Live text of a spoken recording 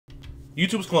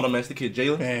YouTube's calling him Master Kid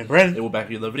Jalen. And Brandon. And we're back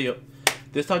with another video.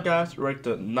 This time, guys, we're at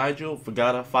the Nigel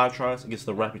Vagana 5 tries against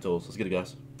the Rabbitohs. Let's get it,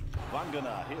 guys.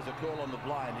 Vagana, here's a call on the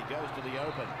blind. He goes to the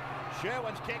open.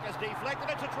 Sherwin's kick is deflected.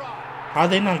 It's a try. How'd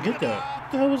they not get that?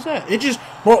 What the hell was that? It just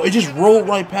rolled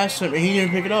right past him and he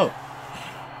didn't pick it up.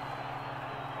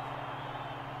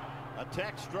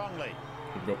 Attack strongly.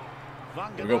 Here we go.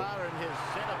 Vagana and his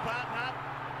center partner,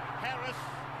 Harris,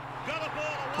 got a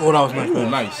ball. Oh, that was nice. Ooh,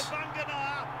 nice.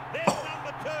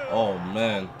 Oh,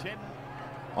 man.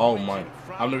 Oh, my.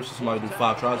 I've never seen somebody do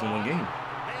 5 tries in one game.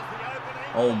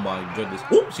 Oh, my goodness.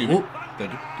 Ooh, excuse me.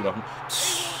 Thank you. Get off me.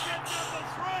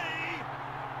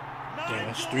 Damn,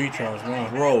 that's 3 tries now.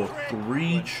 Bro,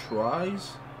 3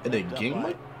 tries in a game?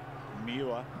 Like?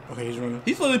 Okay, he's running.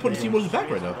 He's literally putting the team on his back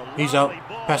right now. He's out.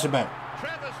 Pass it back.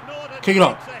 Kick it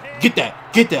off. Get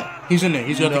that. Get that. He's in there.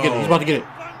 He's about to get it. He's about to get it.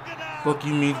 Fuck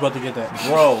you, mean he's about to get that.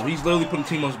 Bro, he's literally putting the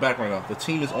team on his back right now. The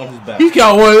team is on his back. He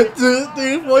got 1, 2,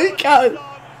 3, 4.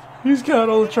 He's got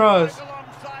all the tries.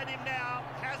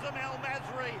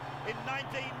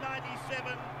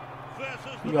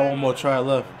 He got 1 more try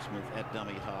left. Smith at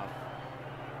dummy half.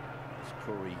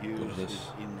 Look at this.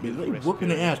 He's whooping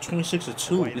the ass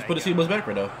 26-2. He's putting the team on his back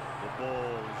right now.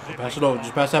 Pass it over.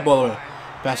 Just pass that ball away.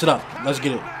 Pass it up. Let's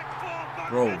get it.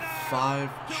 Bro, 5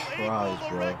 tries,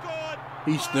 bro.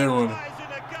 He's still running.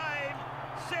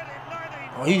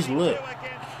 Oh, he's lit.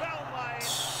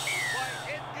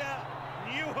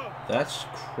 That's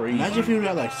crazy. Imagine if he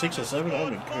got like 6 or 7. That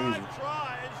would be crazy.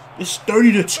 It's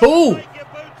 30-2.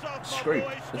 Scrape.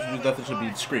 This definitely should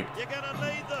be scraped.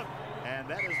 And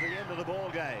that is the end of the ball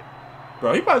game.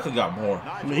 Bro, he probably could have got more.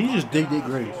 I mean, he just digged it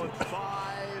grave.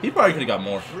 He probably could have got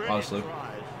more, honestly.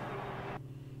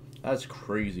 That's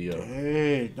crazy, yo.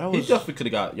 Hey, that was. He definitely could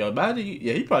have got, yo.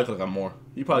 Yeah, he probably could have got more.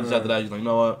 He probably just after that, he's like, you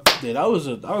know what? Yeah, that was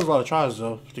a lot of tries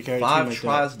though to carry 5 a team like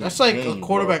tries. that. That's like game, a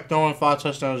quarterback throwing 5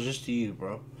 touchdowns just to you,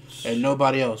 bro, and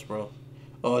nobody else, bro.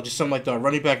 Just something like that.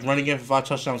 Running back running in for 5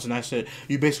 touchdowns and that's it.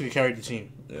 You basically carried the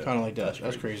team. Yeah, kind of like that.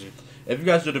 That's crazy. If you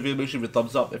guys enjoyed the video, make sure you give a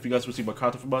thumbs up. If you guys want to see more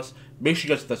content from us, make sure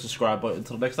you guys hit that subscribe button.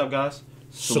 Until next time, guys.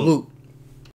 Salute.